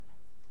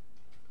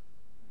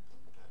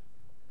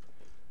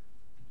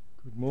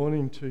Good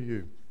morning to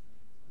you.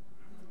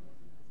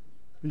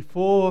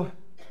 Before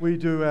we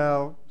do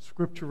our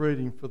scripture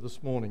reading for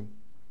this morning,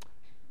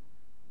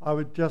 I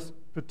would just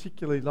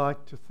particularly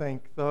like to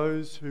thank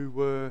those who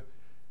were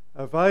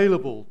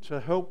available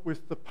to help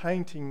with the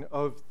painting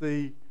of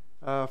the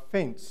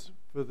fence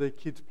for the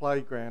kids'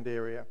 playground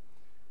area.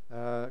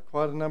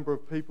 Quite a number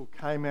of people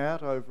came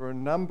out over a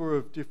number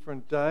of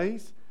different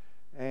days,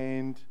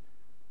 and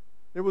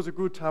it was a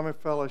good time of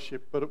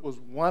fellowship, but it was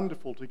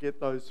wonderful to get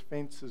those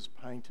fences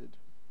painted.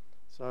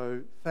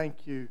 So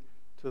thank you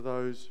to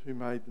those who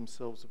made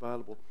themselves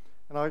available.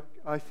 And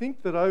I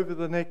think that over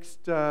the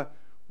next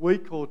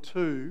week or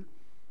two,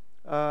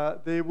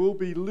 there will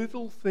be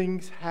little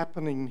things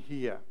happening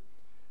here.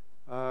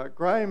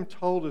 Graham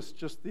told us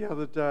just the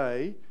other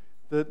day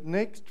that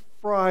next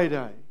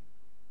Friday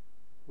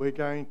we're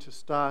going to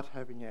start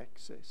having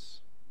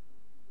access.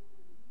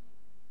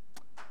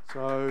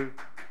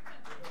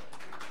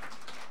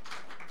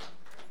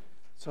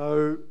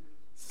 So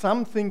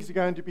some things are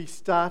going to be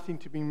starting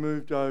to be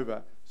moved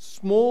over.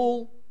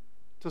 Small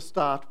to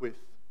start with.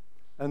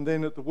 And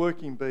then at the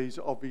Working Bees,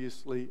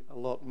 obviously, a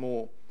lot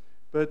more.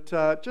 But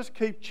just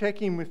keep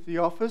checking with the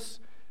office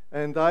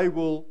and they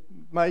will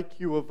make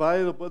you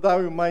available.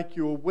 They will make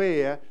you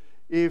aware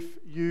if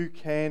you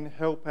can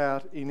help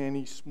out in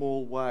any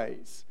small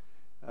ways.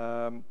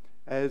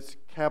 As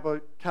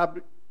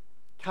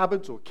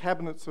cupboards or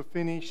cabinets are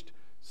finished,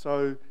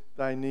 so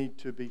they need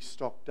to be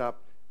stocked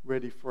up,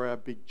 ready for our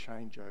big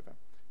changeover.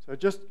 So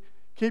just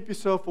keep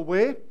yourself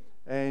aware,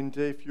 and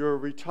if you're a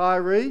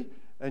retiree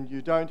and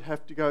you don't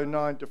have to go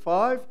 9 to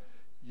 5,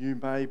 you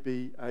may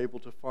be able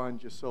to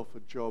find yourself a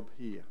job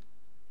here.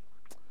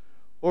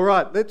 All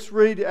right, let's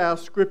read our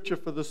scripture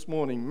for this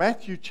morning.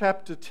 Matthew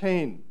chapter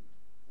 10.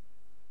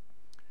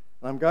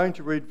 I'm going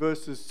to read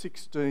verses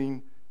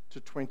 16 to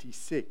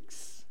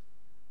 26.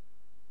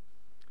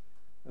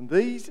 And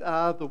these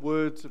are the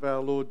words of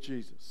our Lord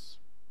Jesus.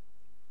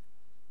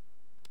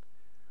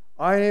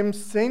 I am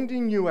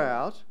sending you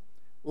out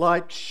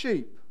like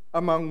sheep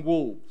among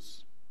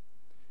wolves.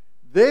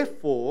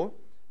 Therefore,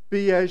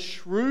 be as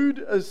shrewd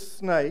as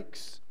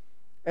snakes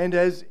and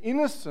as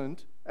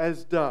innocent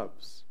as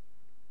doves.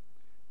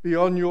 Be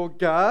on your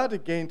guard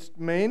against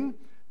men.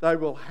 They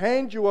will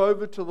hand you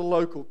over to the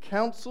local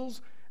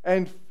councils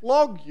and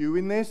flog you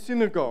in their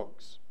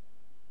synagogues.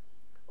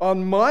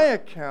 On my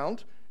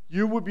account,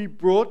 you will be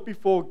brought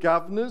before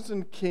governors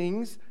and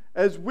kings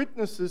as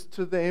witnesses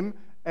to them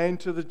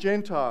and to the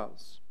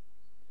Gentiles.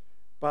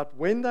 But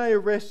when they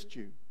arrest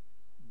you,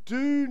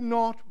 do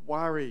not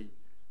worry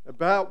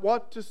about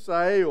what to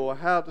say or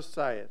how to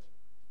say it.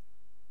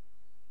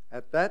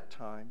 At that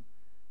time,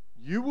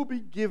 you will be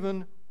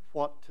given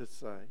what to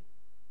say.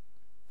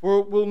 For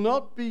it will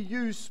not be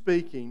you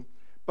speaking,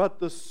 but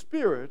the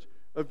Spirit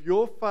of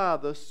your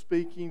Father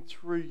speaking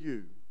through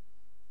you.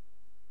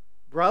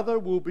 Brother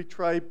will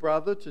betray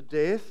brother to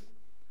death,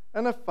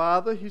 and a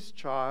father his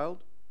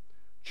child.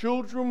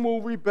 Children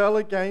will rebel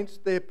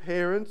against their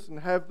parents and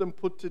have them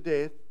put to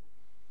death.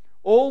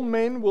 All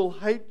men will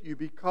hate you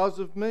because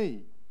of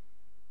me,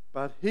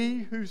 but he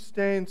who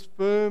stands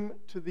firm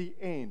to the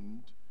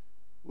end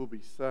will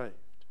be saved.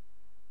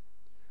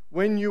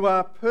 When you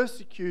are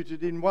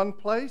persecuted in one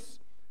place,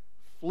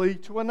 flee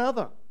to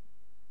another.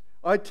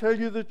 I tell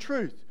you the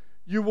truth,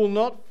 you will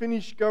not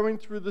finish going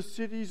through the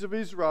cities of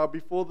Israel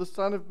before the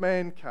Son of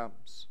Man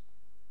comes.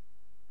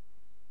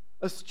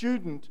 A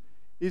student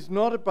is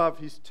not above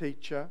his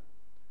teacher,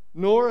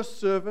 nor a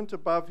servant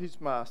above his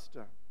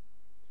master.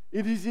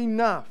 It is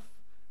enough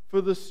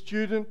for the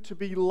student to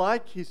be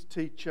like his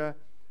teacher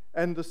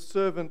and the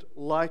servant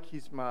like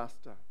his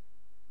master.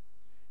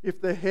 If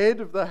the head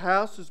of the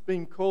house has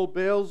been called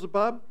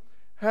Beelzebub,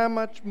 how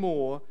much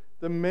more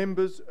the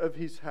members of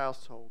his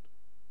household?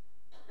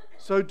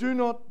 So do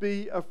not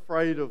be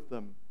afraid of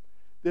them.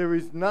 There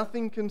is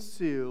nothing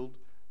concealed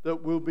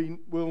that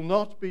will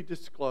not be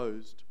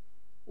disclosed,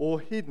 or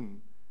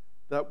hidden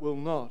that will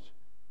not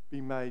be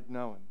made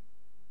known.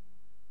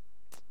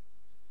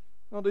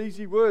 Not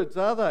easy words,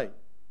 are they?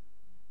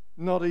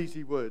 Not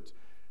easy words.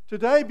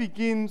 Today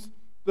begins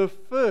the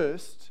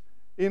first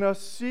in a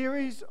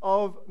series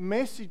of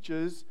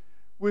messages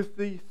with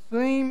the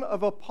theme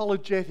of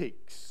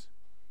apologetics.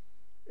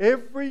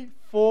 Every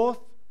fourth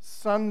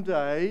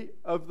Sunday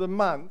of the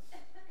month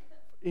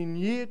in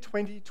year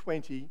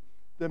 2020,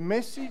 the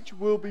message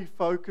will be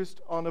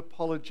focused on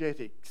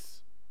apologetics.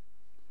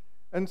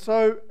 And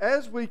so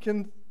as we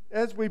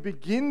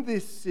begin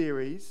this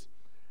series,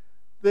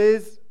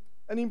 there's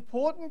an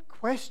important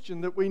question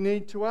that we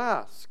need to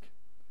ask,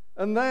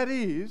 and that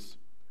is,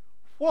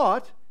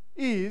 what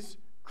is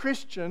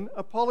Christian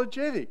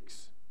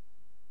apologetics?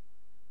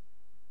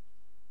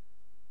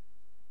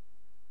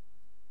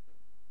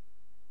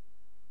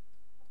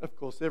 Of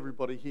course,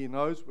 everybody here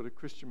knows what a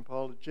Christian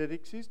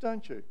apologetics is,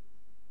 don't you?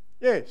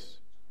 Yes,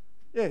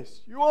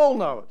 you all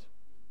know it.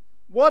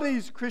 What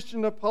is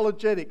Christian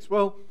apologetics?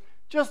 Well,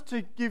 just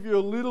to give you a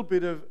little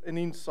bit of an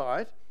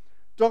insight,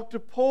 Dr.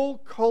 Paul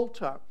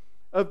Coulter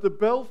of the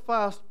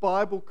Belfast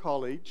Bible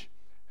College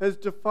has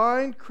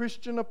defined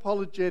Christian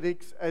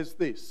apologetics as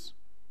this: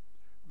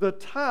 the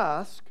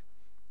task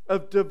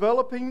of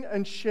developing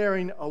and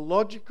sharing a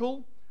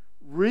logical,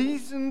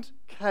 reasoned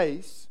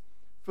case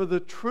for the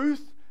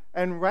truth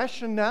and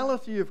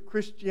rationality of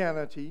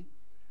Christianity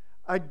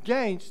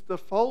against the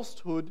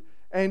falsehood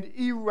and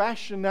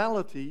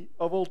irrationality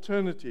of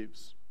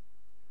alternatives,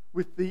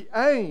 with the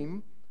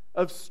aim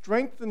of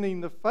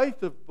strengthening the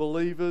faith of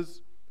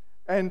believers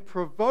and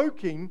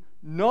provoking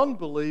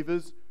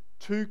non-believers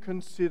to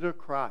consider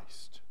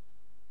Christ.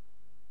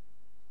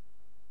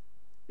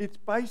 It's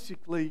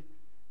basically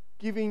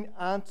giving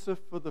answer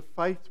for the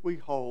faith we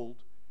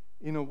hold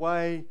in a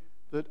way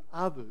that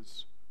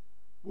others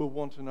will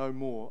want to know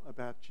more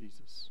about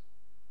Jesus.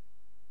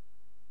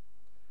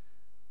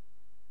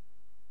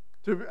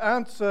 To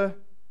answer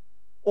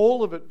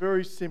all of it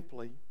very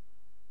simply,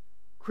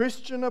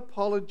 Christian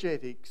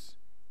apologetics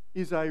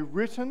is a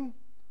written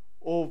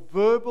or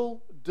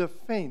verbal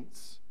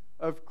defense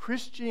of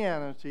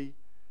Christianity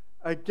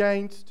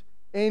against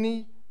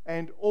any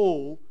and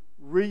all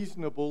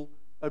reasonable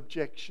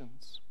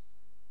objections.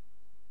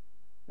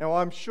 Now,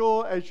 I'm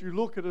sure as you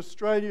look at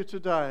Australia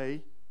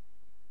today,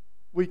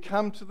 we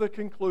come to the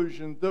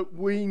conclusion that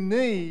we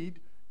need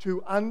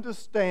to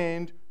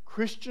understand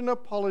Christian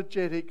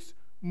apologetics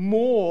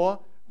more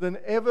than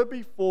ever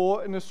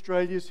before in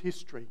Australia's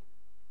history.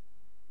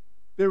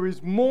 There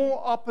is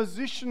more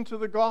opposition to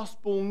the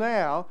gospel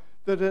now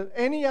than at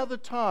any other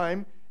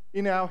time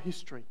in our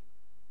history.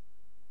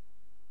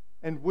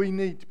 And we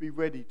need to be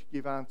ready to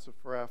give answer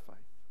for our faith.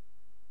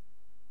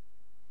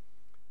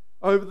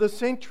 Over the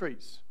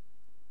centuries,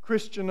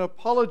 Christian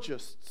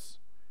apologists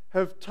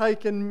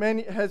Christian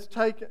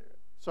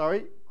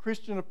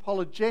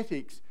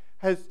apologetics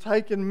has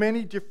taken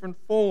many different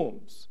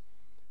forms,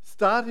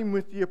 starting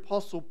with the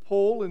Apostle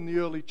Paul in the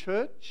early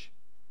church.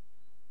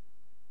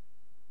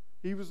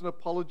 He was an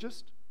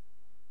apologist.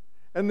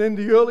 And then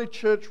the early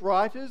church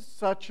writers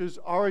such as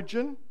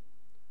Origen,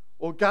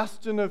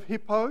 Augustine of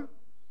Hippo,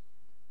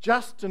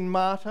 Justin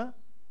Martyr,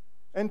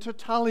 and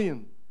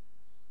Tertullian.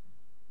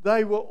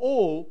 They were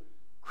all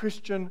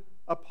Christian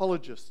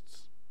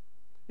apologists.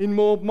 In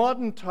more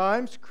modern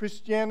times,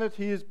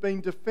 Christianity has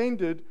been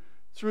defended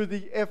through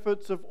the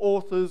efforts of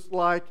authors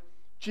like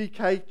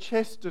G.K.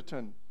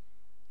 Chesterton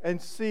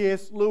and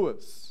C.S.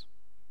 Lewis.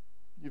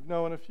 You've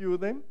known a few of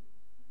them,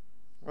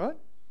 right?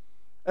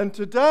 And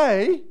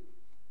today,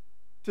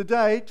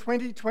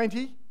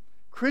 2020,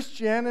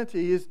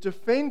 Christianity is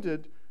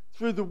defended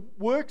through the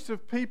works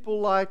of people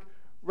like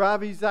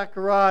Ravi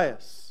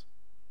Zacharias,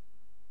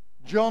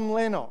 John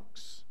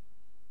Lennox,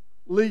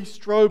 Lee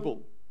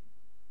Strobel,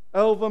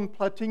 Alvin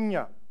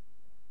Plantinga,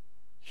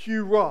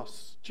 Hugh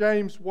Ross,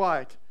 James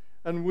White,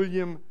 and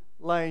William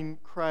Lane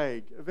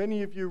Craig. Have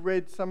any of you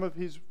read some of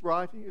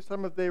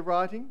their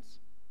writings?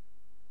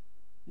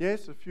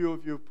 Yes, a few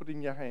of you are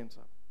putting your hands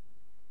up.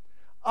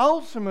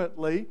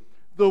 Ultimately,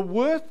 the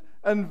worth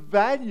and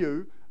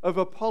value of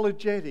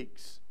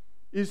apologetics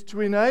is to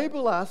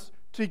enable us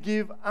to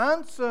give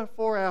answer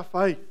for our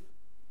faith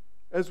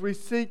as we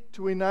seek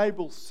to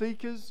enable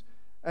seekers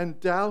and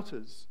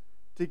doubters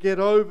to get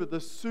over the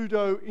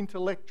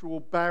pseudo-intellectual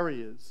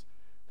barriers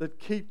that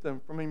keep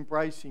them from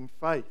embracing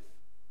faith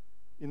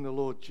in the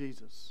Lord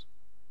Jesus.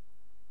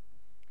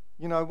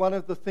 You know, one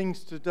of the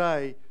things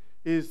today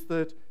is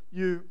that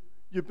you're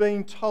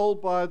being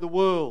told by the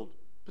world,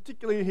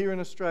 particularly here in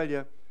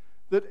Australia,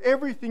 that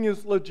everything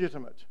is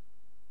legitimate.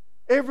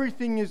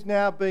 Everything is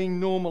now being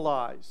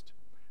normalised.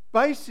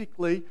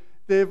 Basically,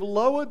 they've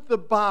lowered the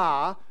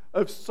bar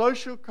of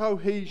social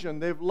cohesion.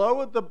 They've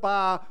lowered the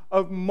bar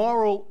of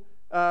moral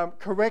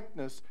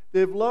correctness.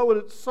 They've lowered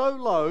it so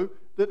low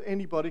that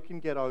anybody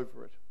can get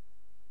over it.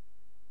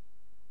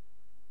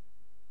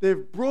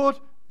 They've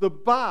brought the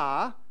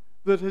bar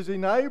that has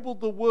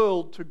enabled the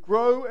world to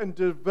grow and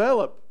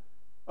develop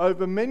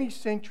over many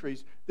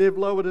centuries. They've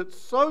lowered it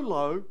so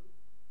low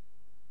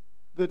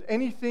that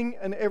anything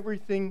and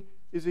everything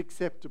is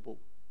acceptable.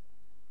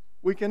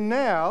 We can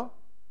now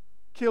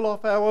kill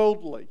off our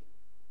elderly.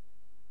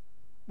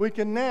 We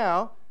can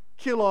now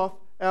kill off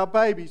our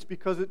babies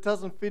because it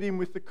doesn't fit in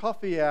with the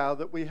coffee hour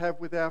that we have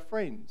with our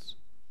friends.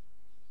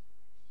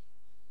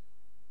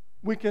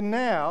 We can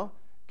now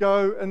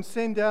go and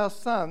send our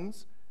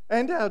sons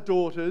and our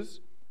daughters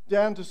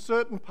down to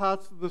certain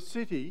parts of the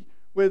city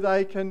where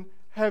they can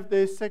have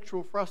their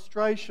sexual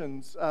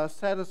frustrations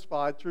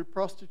satisfied through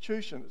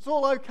prostitution. It's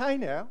all okay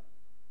now.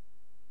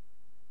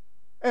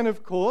 And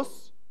of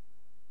course,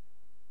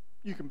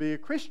 you can be a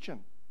Christian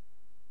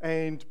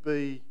and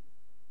be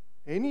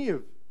any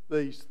of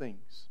these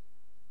things.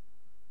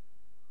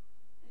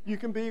 You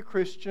can be a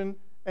Christian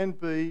and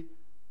be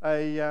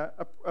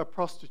a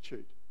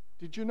prostitute.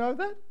 Did you know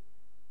that?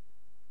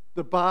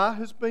 The bar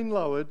has been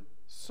lowered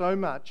so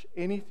much,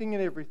 anything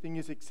and everything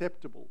is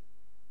acceptable.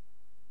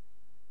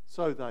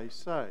 So they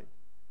say.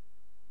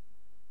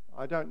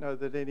 I don't know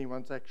that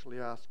anyone's actually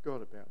asked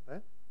God about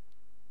that.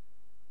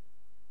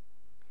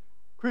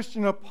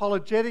 Christian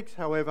apologetics,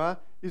 however,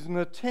 is an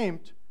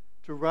attempt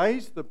to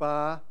raise the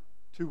bar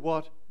to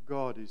what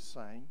God is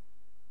saying.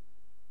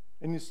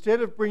 And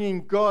instead of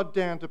bringing God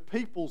down to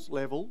people's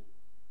level,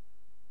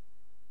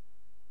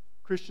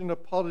 Christian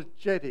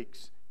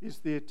apologetics is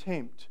the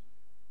attempt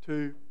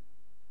to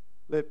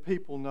let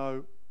people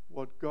know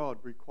what God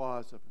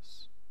requires of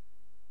us,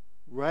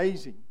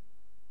 raising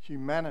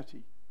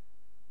humanity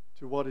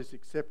to what is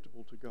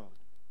acceptable to God.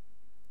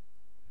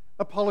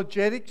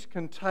 Apologetics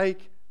can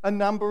take a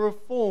number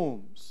of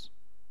forms,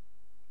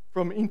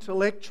 from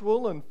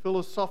intellectual and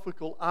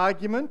philosophical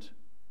argument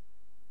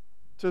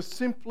to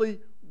simply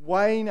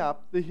weighing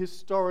up the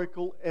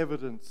historical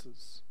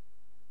evidences.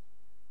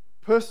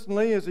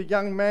 Personally, as a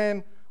young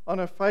man on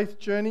a faith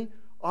journey,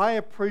 I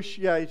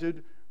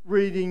appreciated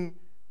reading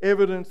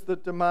Evidence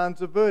That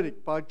Demands a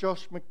Verdict by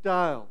Josh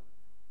McDowell.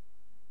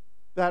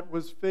 That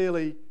was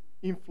fairly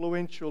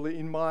influential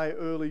in my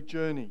early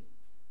journey.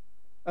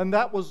 And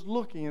that was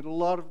looking at a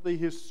lot of the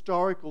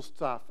historical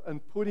stuff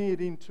and putting it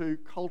into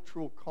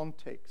cultural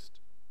context.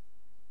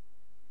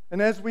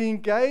 And as we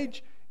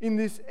engage in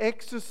this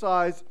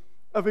exercise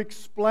of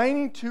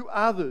explaining to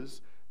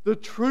others the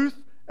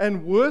truth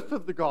and worth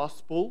of the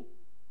gospel,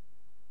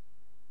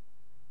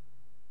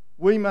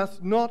 we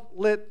must not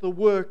let the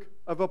work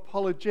of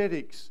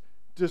apologetics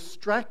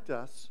distract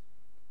us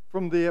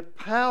from the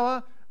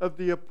power of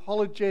the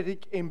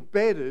apologetic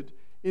embedded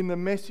in the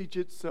message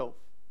itself.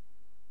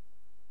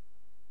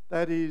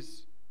 That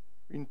is,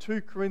 in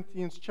 2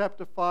 Corinthians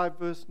chapter 5,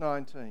 verse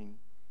 19,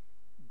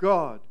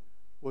 God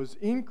was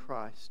in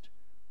Christ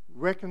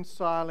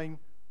reconciling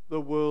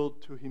the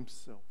world to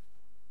himself.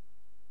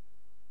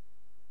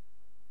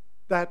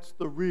 That's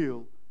the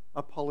real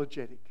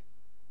apologetic.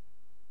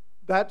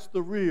 That's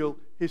the real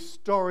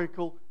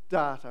historical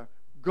data.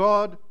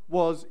 God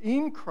was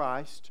in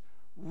Christ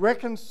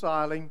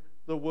reconciling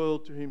the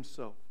world to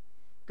himself.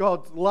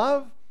 God's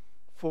love,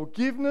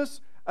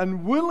 forgiveness,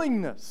 and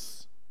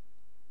willingness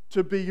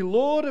to be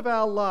Lord of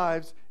our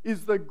lives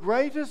is the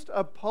greatest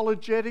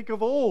apologetic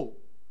of all.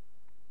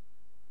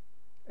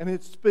 And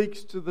it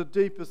speaks to the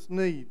deepest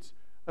needs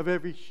of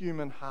every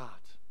human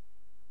heart.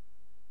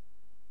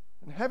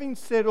 And having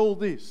said all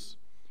this,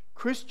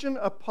 Christian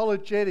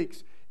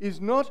apologetics is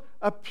not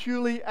a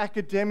purely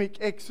academic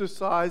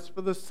exercise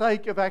for the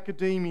sake of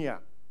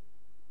academia.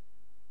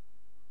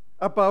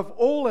 Above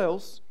all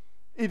else,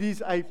 it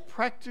is a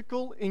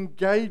practical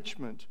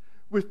engagement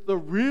with the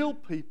real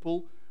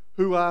people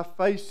who are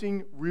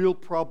facing real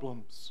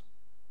problems.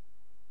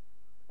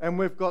 And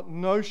we've got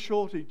no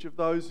shortage of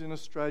those in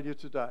Australia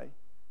today.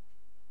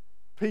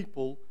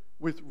 People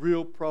with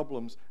real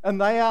problems. And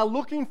they are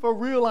looking for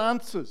real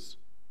answers.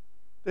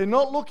 They're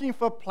not looking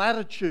for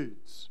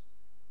platitudes.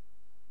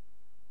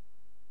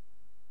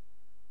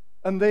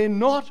 And they're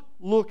not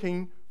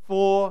looking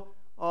for,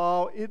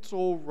 oh, it's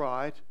all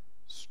right,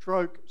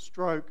 stroke,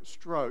 stroke,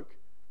 stroke.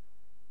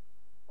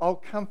 I'll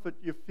comfort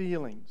your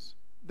feelings.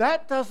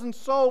 That doesn't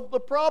solve the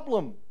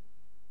problem.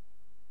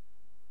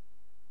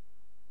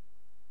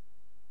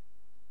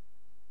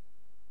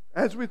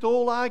 As with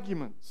all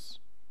arguments,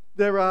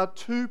 there are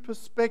two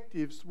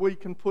perspectives we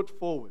can put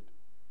forward.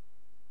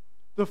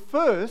 The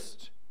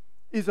first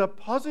is a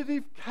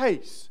positive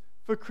case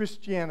for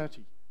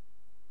Christianity,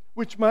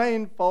 which may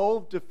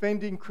involve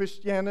defending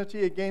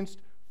Christianity against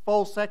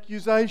false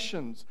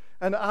accusations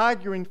and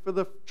arguing for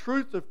the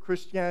truth of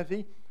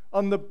Christianity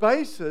on the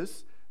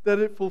basis that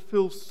it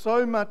fulfills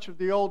so much of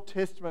the Old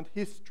Testament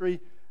history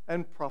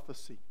and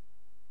prophecy.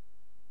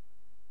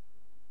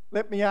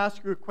 Let me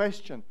ask you a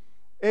question.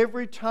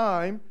 Every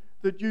time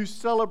that you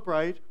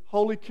celebrate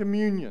Holy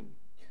Communion,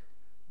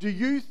 do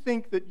you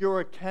think that you're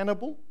a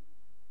cannibal?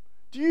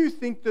 Do you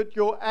think that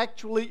you're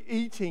actually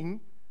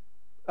eating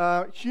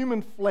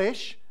human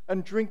flesh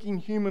and drinking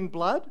human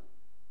blood?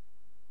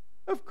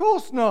 Of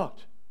course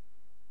not.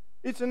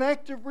 It's an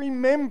act of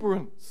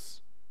remembrance.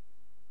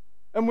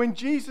 And when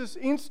Jesus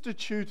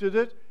instituted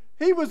it,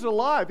 he was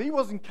alive. He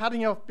wasn't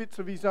cutting off bits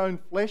of his own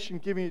flesh and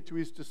giving it to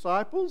his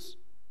disciples.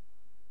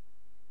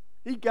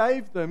 He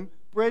gave them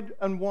bread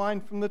and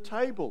wine from the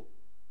table.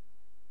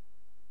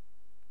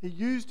 He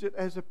used it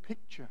as a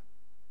picture.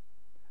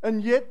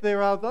 And yet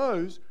there are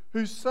those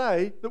who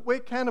say that we're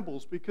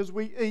cannibals because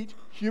we eat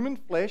human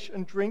flesh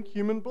and drink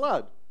human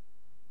blood.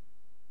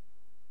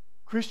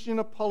 Christian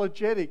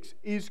apologetics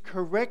is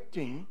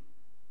correcting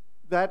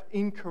that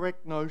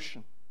incorrect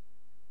notion.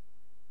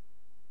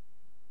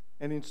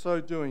 And in so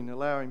doing,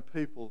 allowing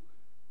people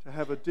to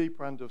have a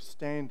deeper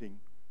understanding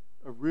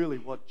of really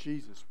what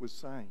Jesus was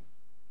saying.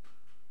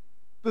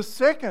 The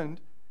second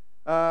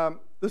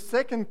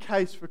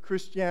case for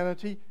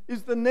Christianity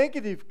is the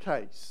negative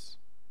case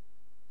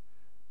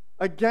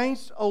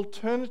against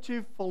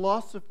alternative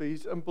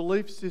philosophies and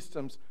belief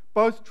systems,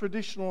 both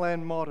traditional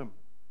and modern.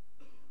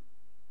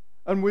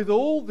 And with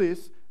all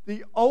this,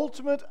 the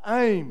ultimate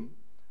aim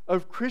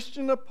of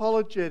Christian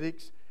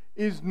apologetics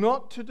is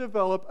not to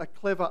develop a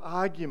clever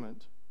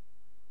argument,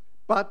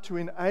 but to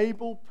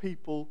enable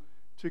people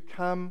to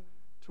come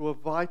to a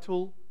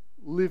vital,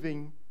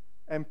 living,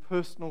 and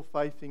personal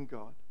faith in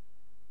God,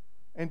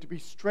 and to be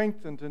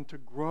strengthened and to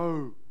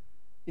grow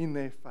in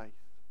their faith.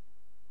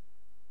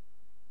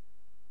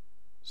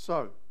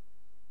 So,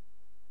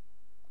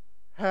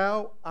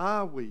 How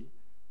are we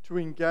to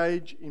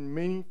engage in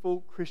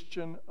meaningful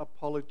Christian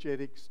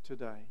apologetics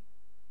today?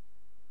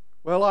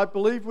 Well, I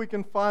believe we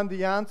can find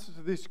the answer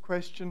to this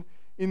question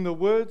in the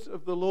words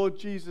of the Lord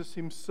Jesus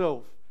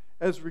himself,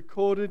 as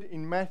recorded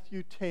in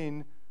Matthew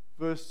 10,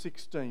 verse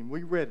 16.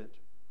 We read it.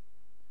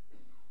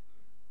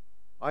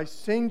 I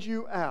send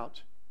you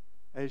out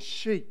as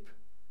sheep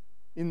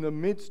in the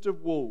midst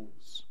of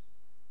wolves.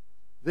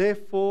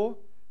 Therefore,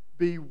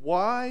 be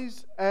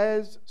wise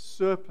as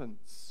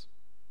serpents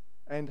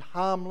and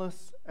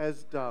harmless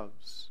as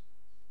doves.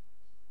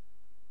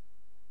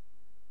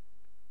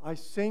 I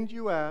send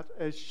you out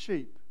as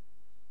sheep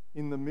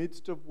in the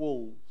midst of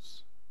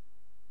wolves.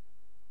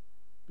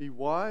 Be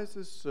wise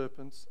as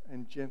serpents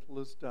and gentle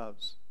as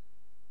doves.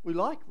 We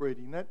like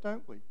reading that,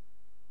 don't we?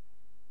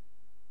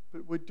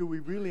 But do we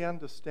really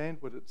understand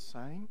what it's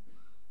saying?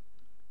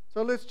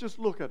 So let's just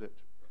look at it.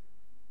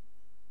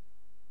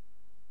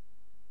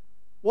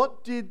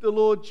 What did the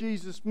Lord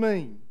Jesus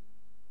mean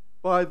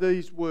by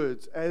these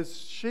words? As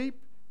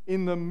sheep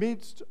in the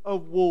midst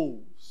of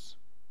wolves.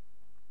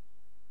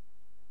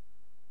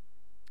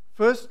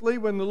 Firstly,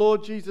 when the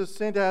Lord Jesus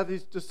sent out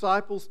his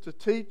disciples to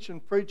teach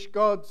and preach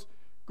God's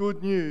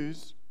good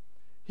news,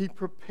 he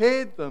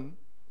prepared them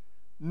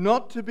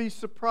not to be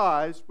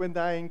surprised when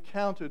they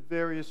encountered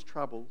various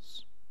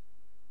troubles,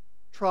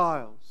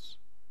 trials,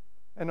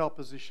 and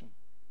opposition.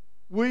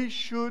 We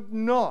should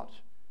not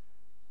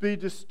be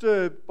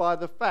disturbed by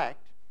the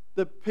fact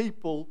that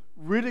people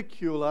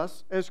ridicule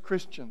us as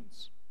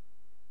Christians.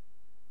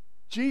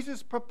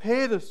 Jesus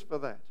prepared us for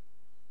that.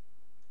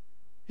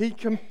 He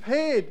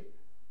compared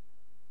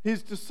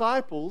his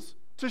disciples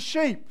to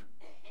sheep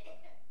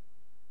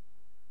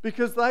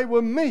because they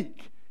were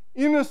meek,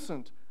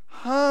 innocent,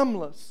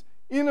 harmless,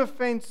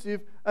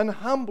 inoffensive, and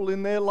humble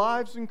in their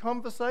lives and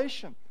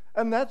conversation.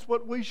 And that's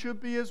what we should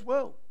be as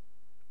well.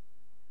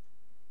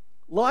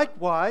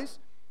 Likewise,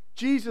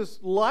 Jesus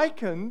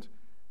likened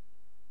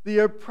the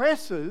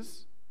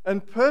oppressors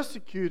and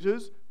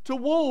persecutors to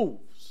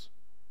wolves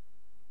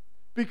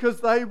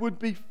because they would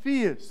be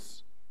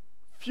fierce,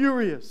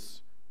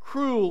 furious,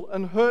 cruel,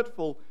 and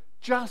hurtful,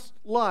 just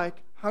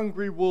like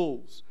hungry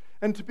wolves.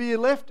 And to be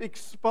left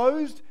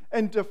exposed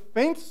and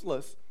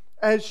defenseless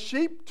as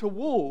sheep to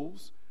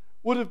wolves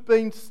would have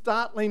been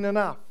startling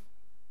enough.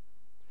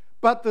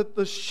 But that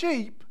the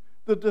sheep,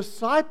 the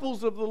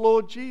disciples of the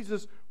Lord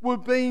Jesus, were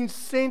being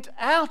sent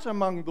out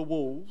among the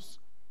wolves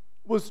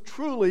was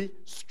truly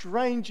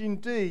strange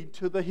indeed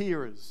to the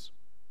hearers.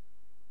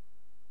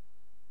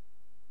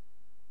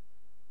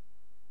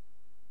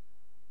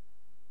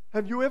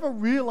 Have you ever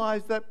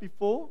realized that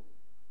before?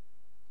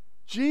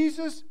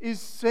 Jesus is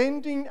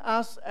sending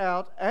us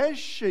out as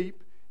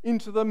sheep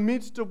into the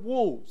midst of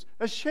wolves.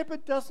 A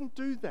shepherd doesn't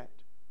do that.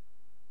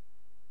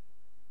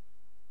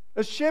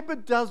 A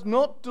shepherd does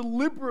not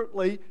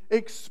deliberately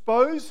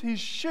expose his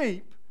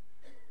sheep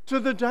to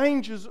the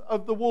dangers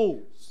of the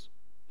wolves.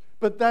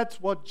 But that's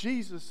what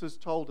Jesus has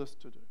told us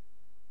to do.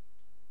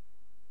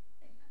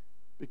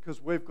 Because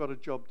we've got a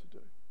job to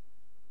do.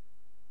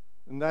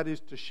 And that is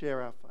to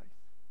share our faith.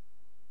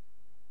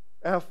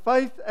 Our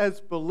faith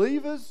as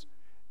believers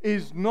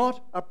is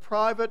not a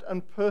private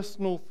and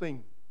personal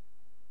thing.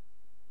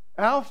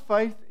 Our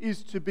faith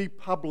is to be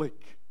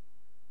public.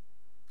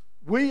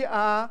 We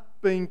are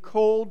being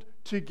called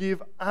to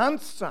give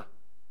answer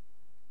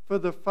for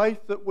the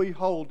faith that we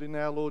hold in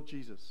our Lord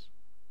Jesus.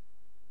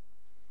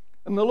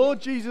 And the Lord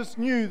Jesus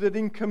knew that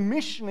in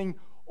commissioning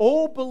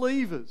all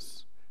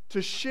believers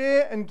to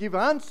share and give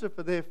answer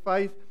for their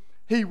faith,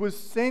 he was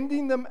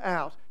sending them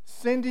out,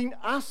 sending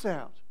us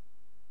out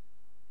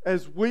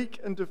as weak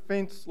and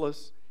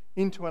defenseless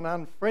into an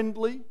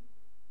unfriendly,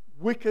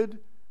 wicked,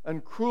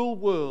 and cruel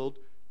world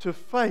to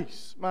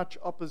face much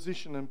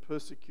opposition and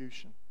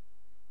persecution.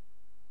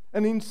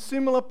 And in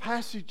similar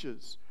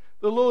passages,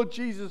 the Lord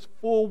Jesus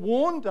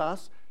forewarned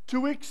us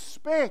to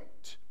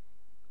expect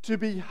to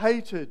be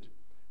hated,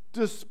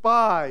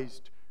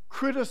 despised,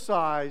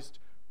 criticized,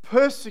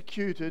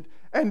 persecuted,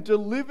 and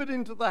delivered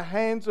into the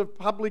hands of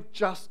public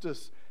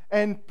justice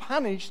and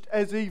punished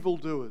as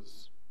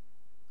evildoers.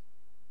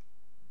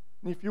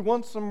 And if you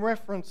want some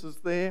references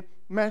there,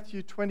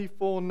 Matthew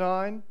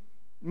 24:9,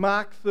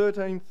 Mark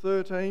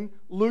 13:13,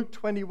 Luke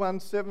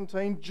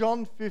 21:17,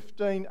 John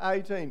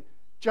 15:18,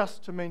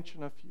 just to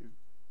mention a few.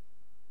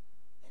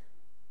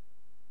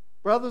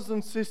 Brothers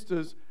and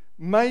sisters,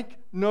 make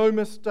no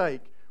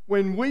mistake.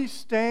 When we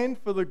stand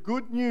for the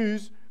good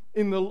news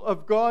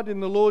of God in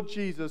the Lord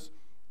Jesus,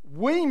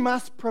 we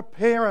must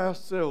prepare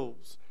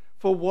ourselves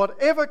for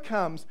whatever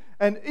comes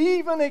and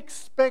even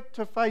expect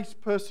to face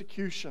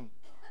persecution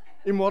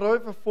in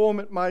whatever form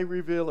it may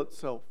reveal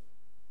itself.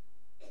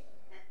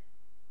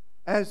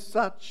 As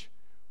such,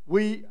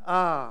 we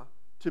are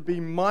to be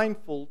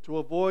mindful to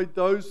avoid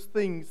those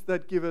things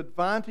that give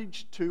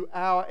advantage to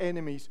our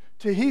enemies,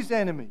 to his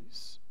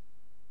enemies.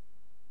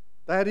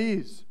 That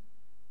is,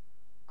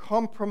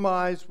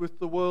 compromise with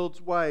the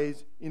world's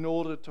ways in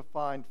order to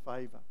find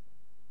favour.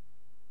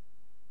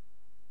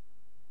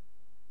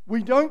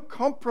 We don't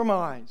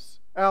compromise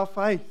our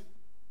faith.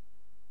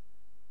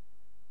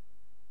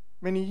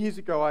 Many years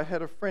ago, I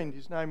had a friend,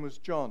 his name was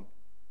John,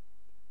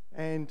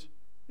 and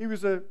he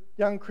was a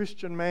young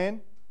Christian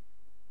man,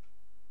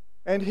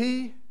 and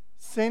he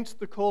sensed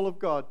the call of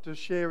God to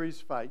share his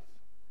faith,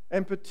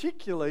 and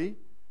particularly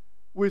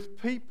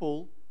with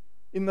people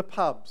in the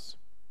pubs,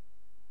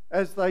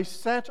 as they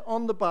sat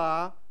on the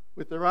bar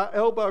with their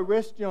elbow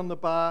resting on the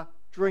bar,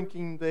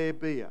 drinking their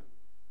beer.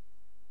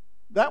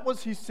 That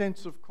was his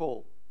sense of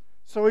call.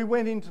 So he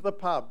went into the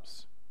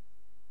pubs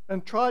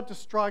and tried to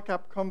strike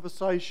up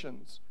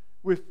conversations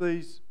with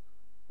these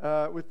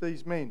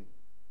men.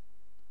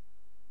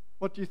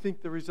 What do you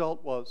think the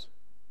result was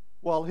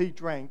while he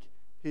drank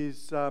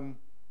his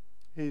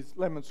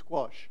lemon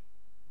squash?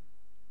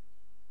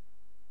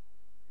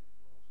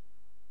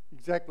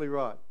 Exactly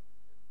right.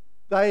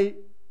 They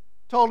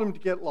told him to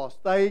get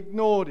lost. They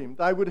ignored him.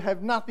 They would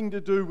have nothing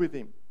to do with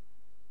him.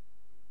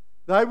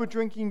 They were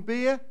drinking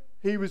beer.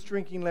 He was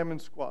drinking lemon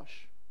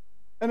squash.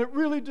 And it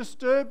really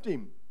disturbed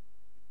him.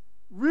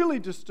 Really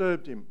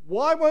disturbed him.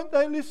 Why won't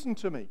they listen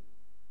to me?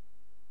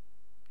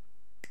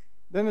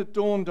 Then it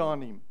dawned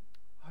on him,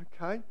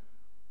 okay,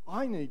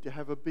 I need to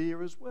have a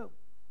beer as well.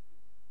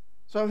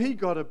 So he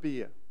got a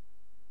beer.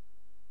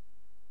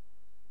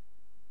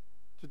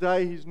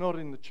 Today he's not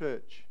in the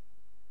church,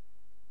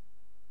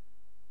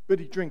 but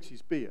he drinks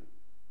his beer.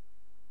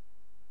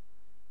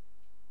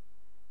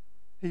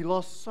 He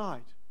lost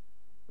sight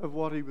of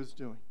what he was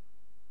doing.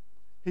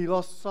 He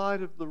lost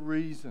sight of the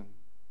reason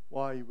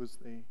why he was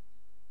there.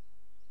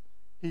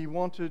 He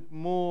wanted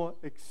more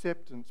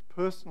acceptance,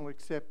 personal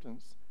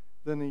acceptance,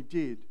 than he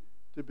did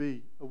to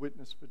be a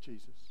witness for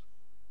Jesus.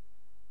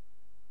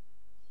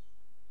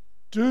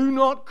 Do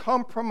not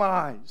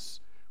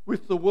compromise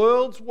with the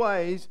world's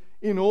ways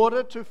in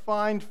order to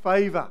find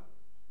favor.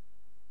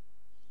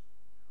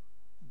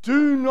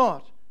 Do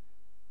not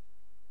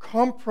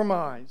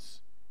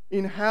compromise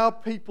in how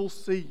people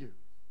see you.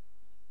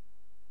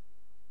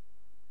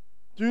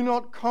 Do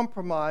not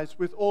compromise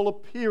with all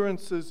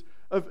appearances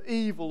of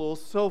evil or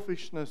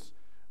selfishness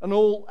and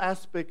all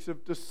aspects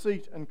of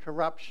deceit and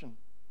corruption.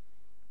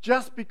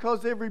 Just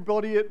because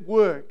everybody at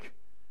work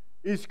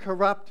is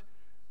corrupt,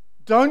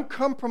 don't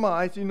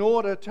compromise in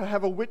order to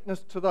have a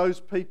witness to those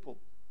people.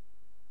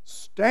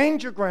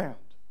 Stand your ground.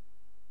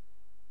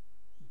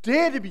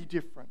 Dare to be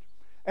different.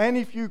 And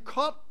if you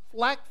cop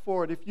flack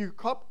for it, if you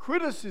cop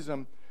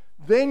criticism,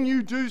 then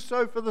you do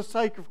so for the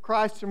sake of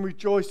Christ and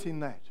rejoice in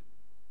that.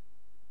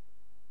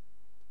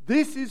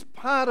 This is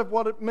part of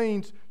what it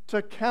means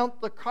to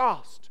count the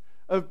cost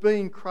of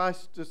being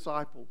Christ's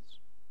disciples.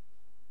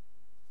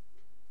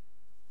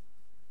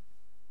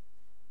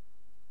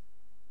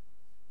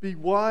 Be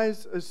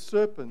wise as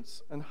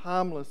serpents and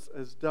harmless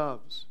as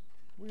doves.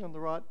 Are we on the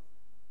right?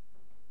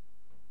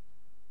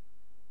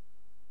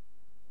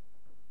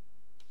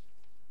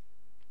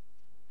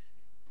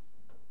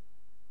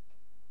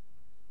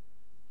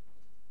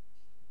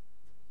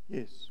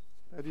 Yes,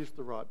 that is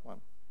the right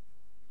one.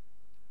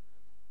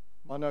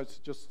 My notes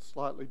are just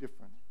slightly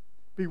different.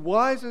 Be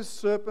wise as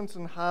serpents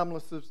and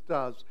harmless as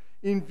doves.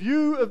 In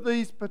view of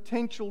these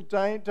potential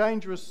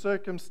dangerous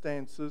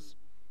circumstances,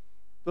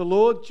 the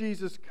Lord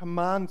Jesus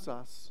commands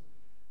us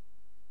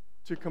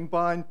to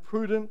combine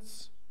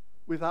prudence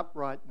with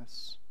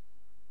uprightness,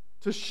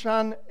 to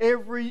shun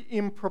every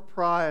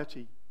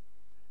impropriety,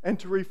 and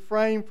to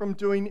refrain from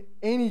doing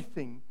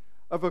anything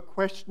of a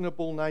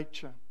questionable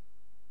nature.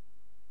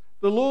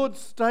 The Lord's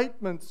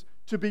statements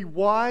to be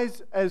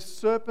wise as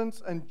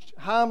serpents and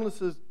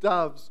harmless as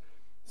doves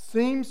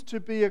seems to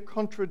be a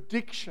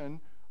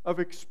contradiction of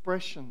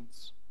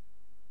expressions,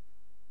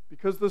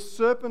 because the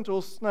serpent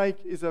or snake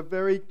is a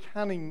very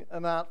cunning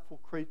and artful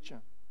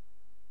creature,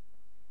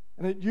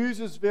 and it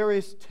uses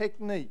various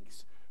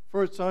techniques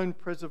for its own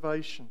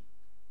preservation,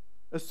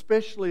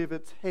 especially of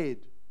its head.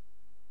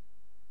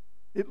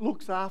 It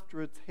looks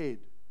after its head.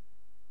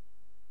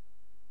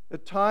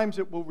 At times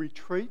it will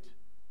retreat.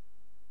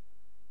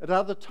 At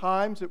other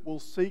times it will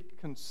seek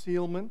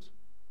concealment.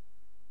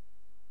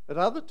 At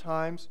other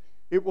times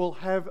it will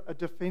have a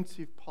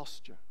defensive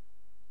posture.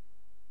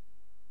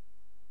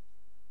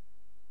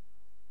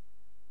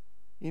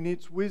 In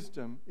its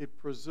wisdom, it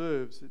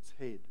preserves its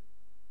head.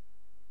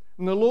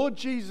 And the Lord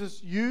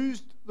Jesus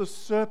used the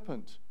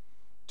serpent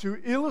to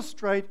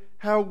illustrate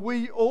how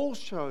we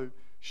also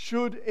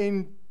should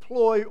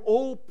employ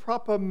all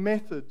proper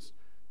methods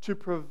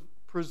to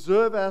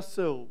preserve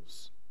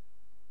ourselves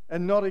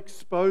and not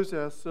expose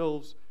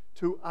ourselves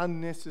to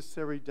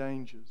unnecessary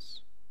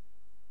dangers.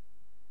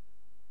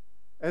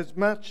 As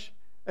much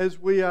as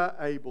we are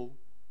able,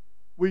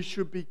 we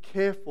should be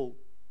careful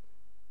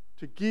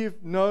to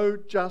give no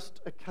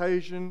just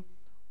occasion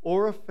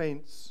or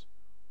offence,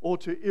 or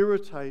to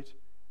irritate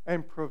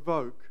and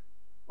provoke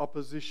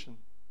opposition.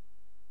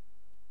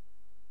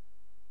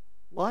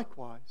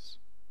 Likewise,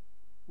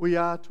 we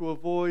are to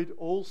avoid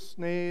all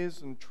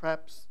snares and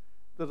traps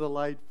that are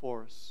laid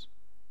for us,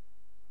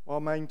 while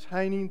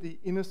maintaining the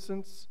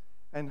innocence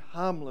and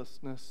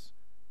harmlessness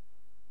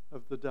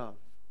of the dove.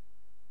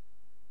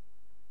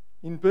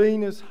 In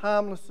being as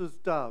harmless as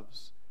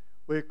doves,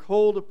 we're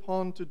called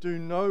upon to do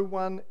no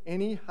one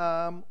any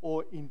harm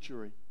or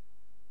injury,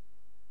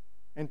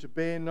 and to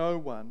bear no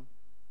one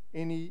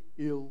any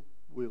ill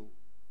will.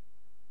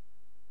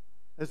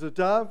 As a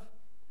dove,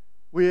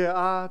 we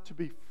are to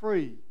be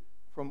free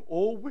from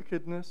all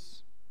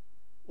wickedness,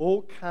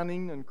 all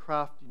cunning and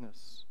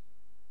craftiness,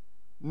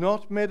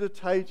 not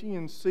meditating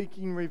and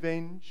seeking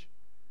revenge,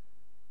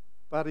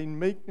 but in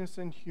meekness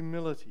and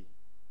humility,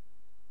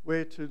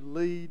 we're to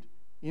lead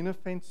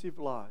inoffensive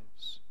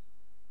lives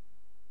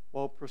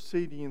while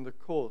proceeding in the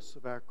course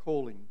of our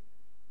calling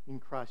in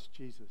Christ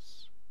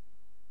Jesus.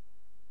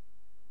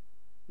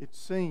 It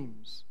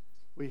seems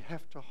we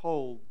have to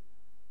hold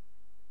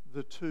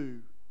the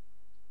two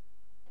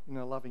in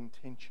a loving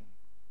tension.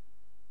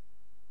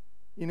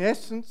 In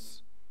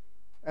essence,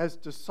 as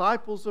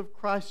disciples of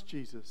Christ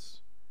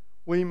Jesus,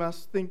 we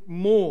must think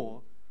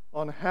more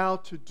on how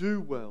to do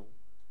well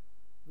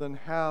than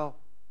how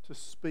to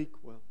speak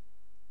well.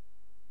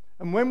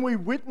 And when we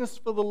witness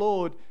for the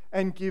Lord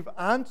and give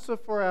answer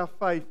for our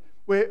faith,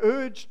 we're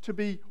urged to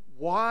be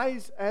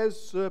wise as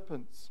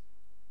serpents,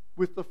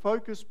 with the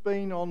focus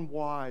being on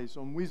wise,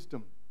 on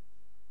wisdom.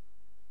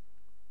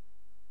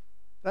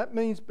 That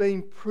means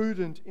being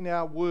prudent in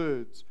our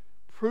words,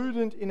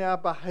 prudent in our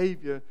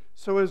behaviour,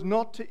 so as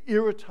not to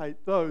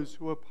irritate those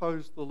who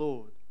oppose the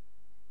Lord.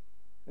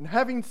 And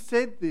having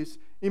said this,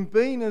 in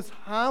being as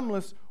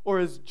harmless or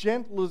as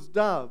gentle as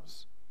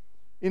doves,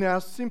 in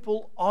our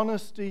simple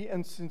honesty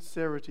and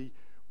sincerity,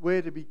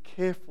 we're to be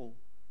careful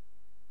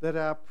that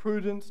our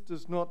prudence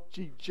does not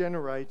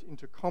degenerate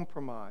into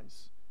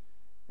compromise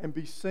and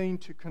be seen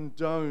to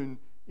condone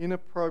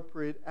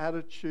inappropriate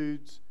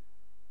attitudes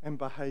and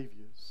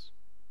behaviours.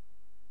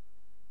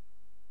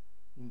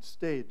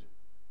 Instead,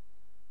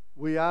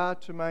 we are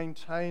to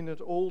maintain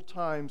at all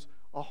times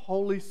a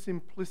holy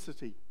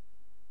simplicity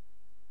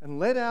and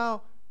let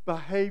our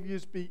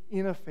behaviours be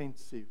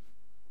inoffensive,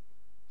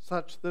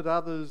 such that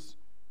others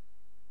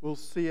will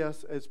see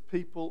us as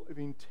people of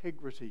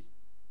integrity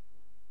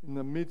in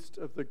the midst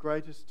of the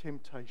greatest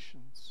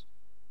temptations,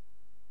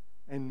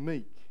 and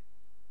meek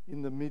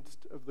in the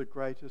midst of the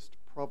greatest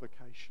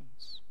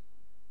provocations.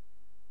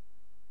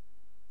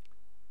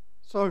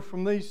 So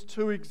from these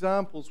two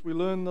examples, we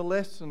learn the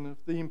lesson of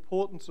the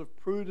importance of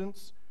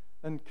prudence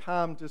and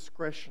calm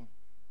discretion,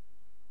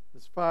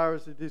 as far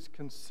as it is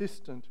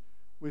consistent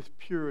with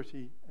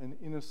purity and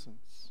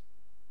innocence.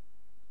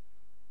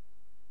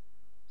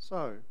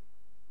 So,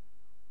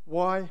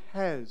 why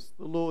has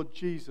the Lord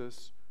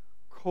Jesus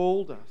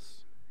called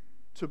us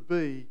to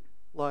be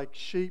like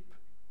sheep,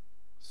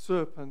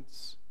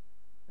 serpents,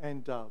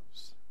 and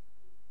doves?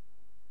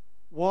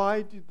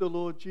 Why did the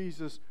Lord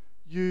Jesus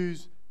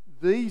use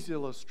these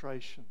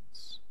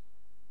illustrations,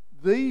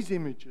 these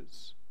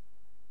images,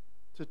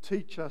 to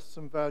teach us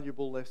some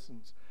valuable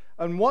lessons?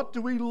 And what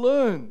do we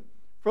learn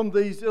from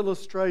these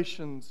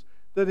illustrations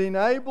that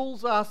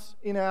enables us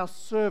in our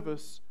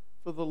service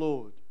for the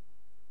Lord?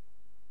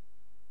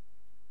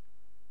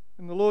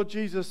 And the Lord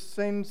Jesus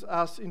sends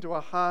us into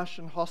a harsh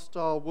and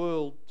hostile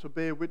world to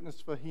bear witness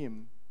for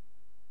Him.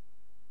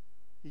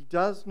 He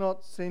does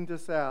not send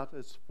us out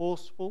as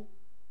forceful,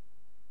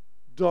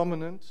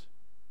 dominant,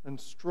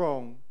 and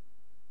strong,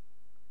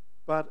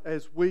 but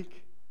as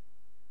weak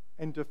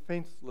and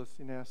defenseless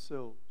in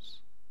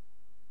ourselves.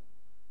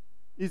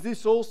 Is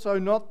this also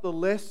not the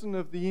lesson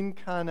of the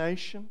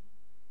incarnation?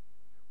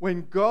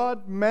 When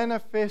God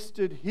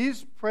manifested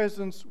His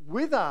presence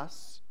with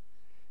us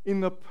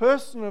in the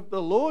person of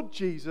the Lord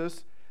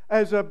Jesus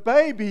as a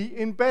baby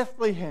in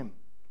Bethlehem.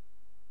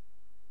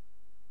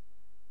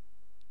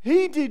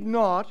 He did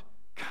not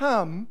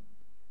come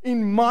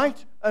in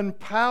might and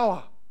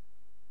power,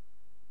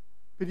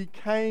 but He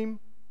came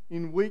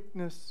in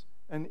weakness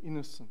and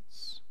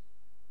innocence.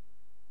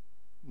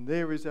 And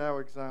there is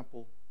our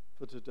example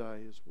for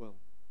today as well.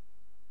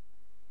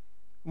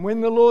 And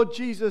when the Lord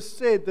Jesus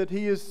said that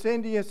He is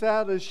sending us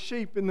out as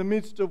sheep in the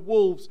midst of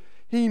wolves,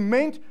 He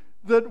meant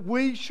that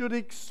we should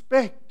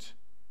expect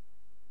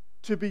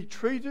to be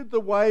treated the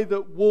way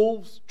that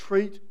wolves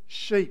treat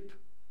sheep.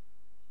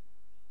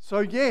 So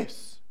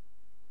yes,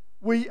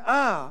 we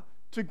are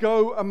to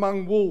go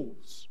among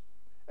wolves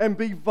and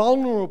be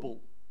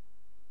vulnerable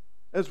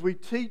as we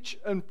teach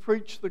and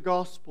preach the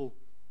gospel.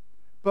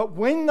 But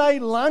when they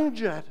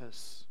lunge at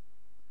us,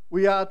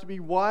 we are to be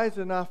wise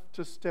enough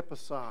to step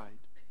aside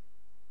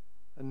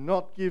and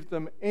not give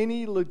them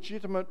any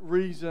legitimate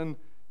reason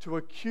to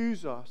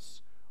accuse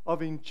us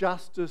of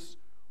injustice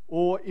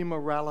or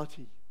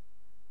immorality.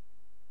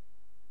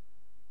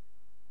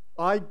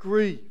 I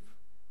grieve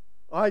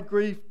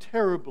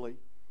terribly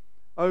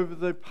over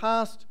the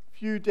past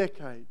few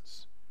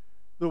decades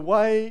the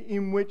way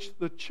in which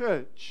the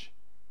church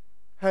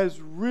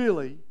has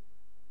really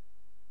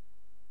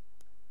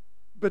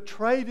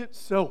betrayed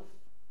itself.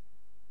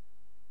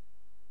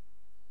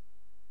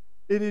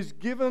 It is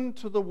given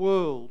to the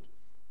world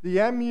the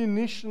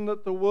ammunition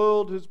that the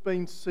world has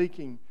been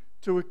seeking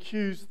to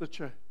accuse the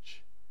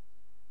church.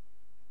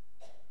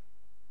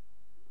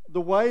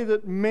 The way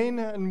that men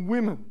and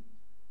women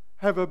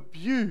have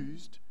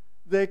abused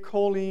their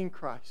calling in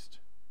Christ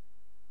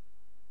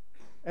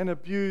and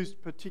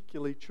abused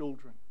particularly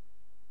children.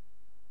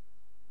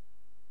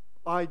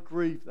 I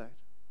grieve that.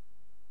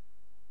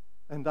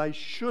 And they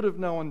should have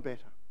known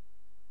better.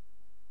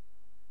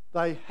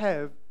 They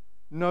have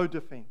no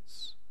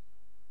defence.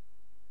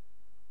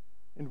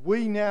 And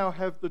we now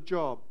have the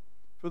job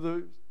for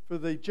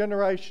the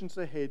generations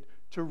ahead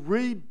to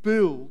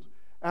rebuild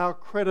our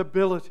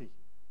credibility,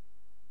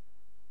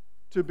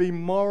 to be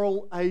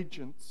moral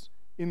agents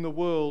in the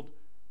world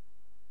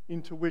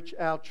into which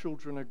our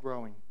children are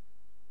growing.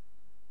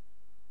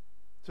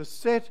 To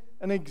set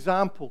an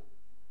example,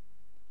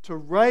 to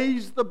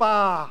raise the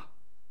bar,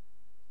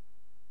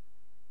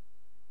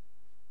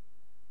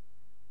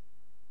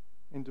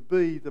 and to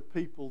be the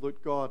people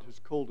that God has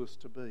called us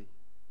to be.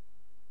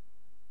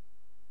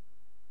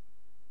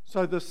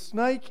 So the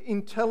snake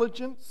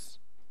intelligence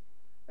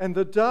and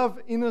the dove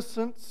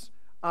innocence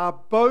are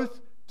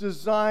both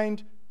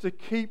designed to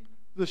keep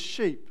the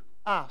sheep,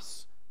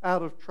 us,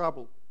 out of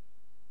trouble.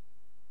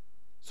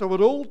 So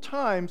at all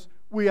times,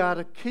 we are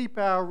to keep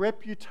our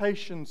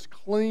reputations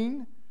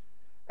clean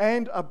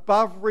and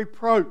above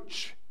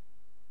reproach.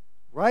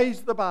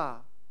 Raise the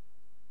bar.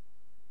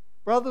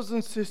 Brothers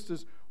and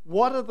sisters,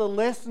 what are the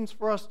lessons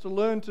for us to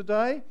learn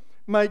today?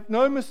 Make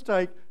no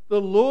mistake,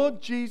 the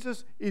Lord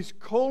Jesus is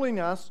calling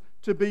us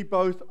to be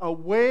both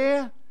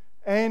aware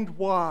and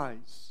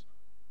wise.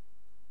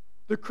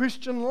 The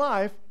Christian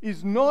life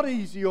is not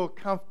easy or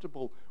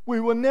comfortable. We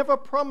were never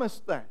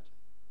promised that.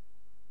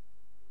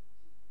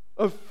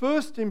 Of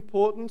first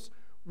importance,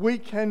 we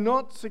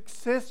cannot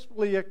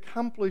successfully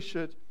accomplish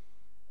it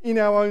in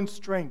our own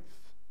strength.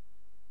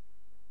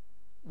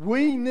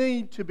 We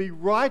need to be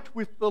right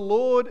with the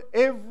Lord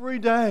every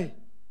day.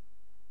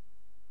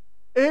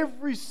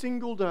 Every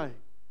single day.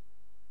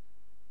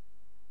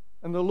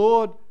 And the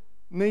Lord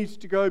needs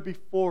to go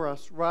before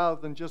us rather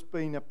than just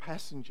being a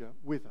passenger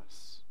with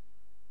us.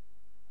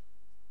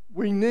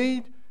 We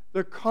need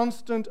the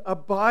constant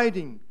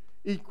abiding,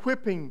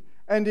 equipping,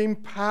 and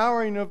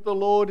empowering of the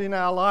Lord in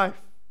our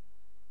life.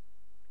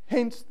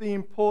 Hence the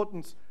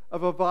importance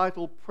of a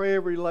vital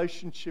prayer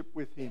relationship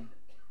with Him.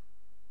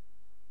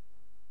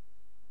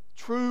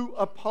 True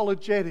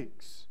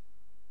apologetics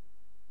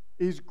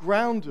is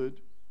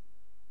grounded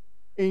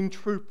in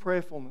true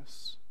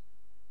prayerfulness.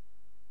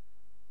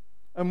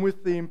 And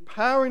with the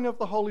empowering of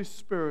the Holy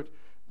Spirit,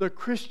 the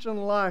Christian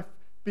life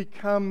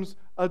becomes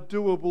a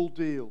doable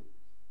deal.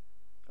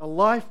 A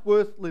life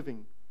worth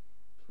living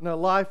and a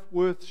life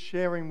worth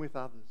sharing with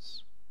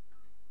others.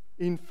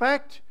 In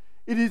fact,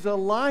 it is a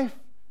life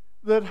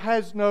that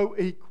has no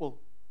equal.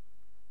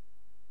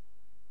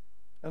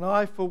 And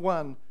I, for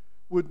one,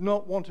 would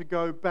not want to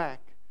go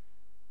back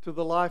to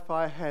the life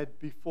I had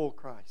before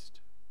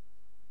Christ.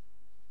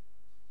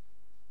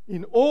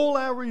 In all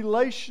our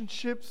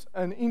relationships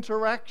and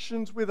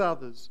interactions with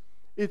others,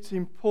 it's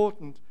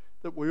important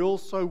that we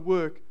also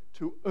work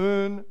to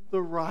earn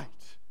the right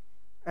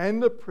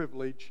and the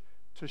privilege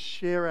to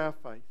share our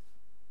faith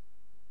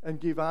and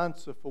give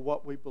answer for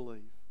what we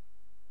believe.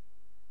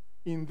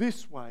 In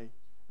this way,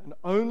 and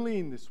only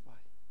in this way,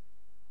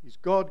 is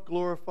God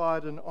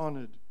glorified and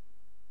honoured,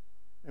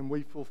 and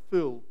we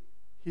fulfill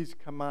His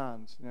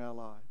commands in our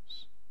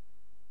lives.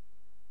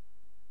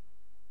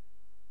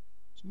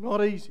 It's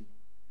not easy,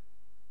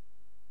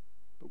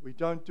 but we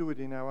don't do it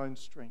in our own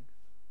strength.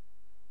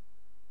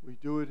 We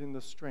do it in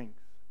the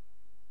strength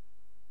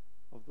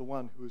of the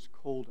one who has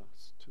called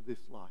us to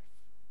this life.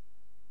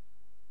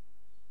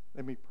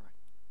 Let me pray.